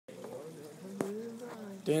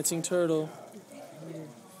Dancing turtle.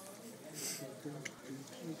 He's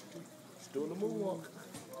doing the moonwalk.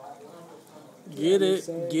 Get it.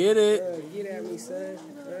 Get it. Get at me, son.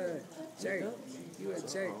 Check. You a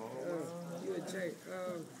check. You a check.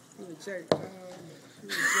 You a check.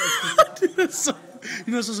 Dude, that's so,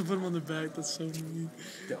 you're not supposed to put him on the back. That's so mean.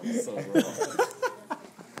 That was so wrong.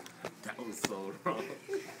 That was so wrong.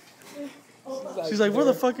 She's like, where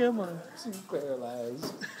the fuck am I? She's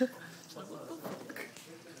paralyzed.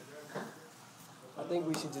 I think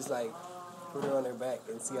we should just like put her on her back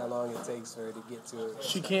and see how long it takes for her to get to it.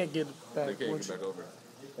 She can't get back. They can't get back over.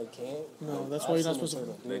 They can't? No, that's why you're not supposed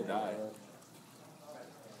to. They die.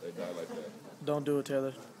 They die like that. Don't do it,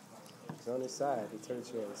 Taylor. It's on his side. It's her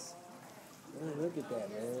choice. Man, look at that,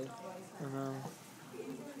 man. I know.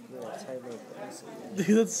 You're a tight little person.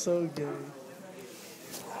 Dude, that's so gay.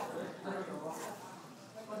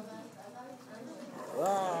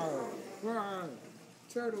 Wow. Wow.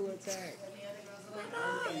 Turtle attack.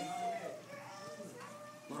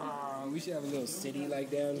 Wow. We should have a little city like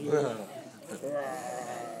down here.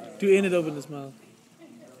 Dude, end it open his mouth.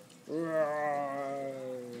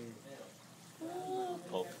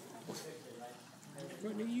 Oh.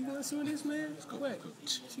 Bro, nigga, you want some of this, man? What?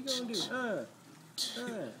 She gonna do?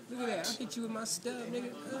 Look at that. I hit you with my stub,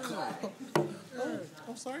 nigga.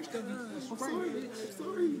 I'm sorry, Stubby. I'm sorry.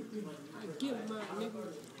 I give him my nigga.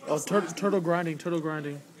 Oh, turtle grinding. Turtle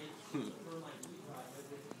grinding.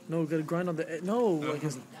 No, gotta grind on the. No, like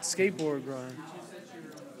his skateboard grind.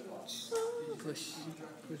 Push.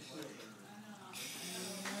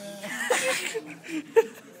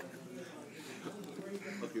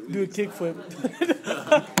 Do a kickflip.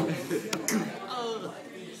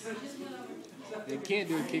 They can't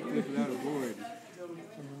do a kickflip without a board.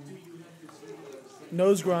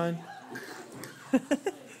 Nose grind. Her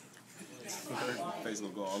face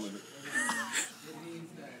gonna go all in it.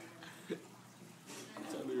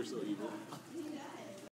 Tell me you're so evil.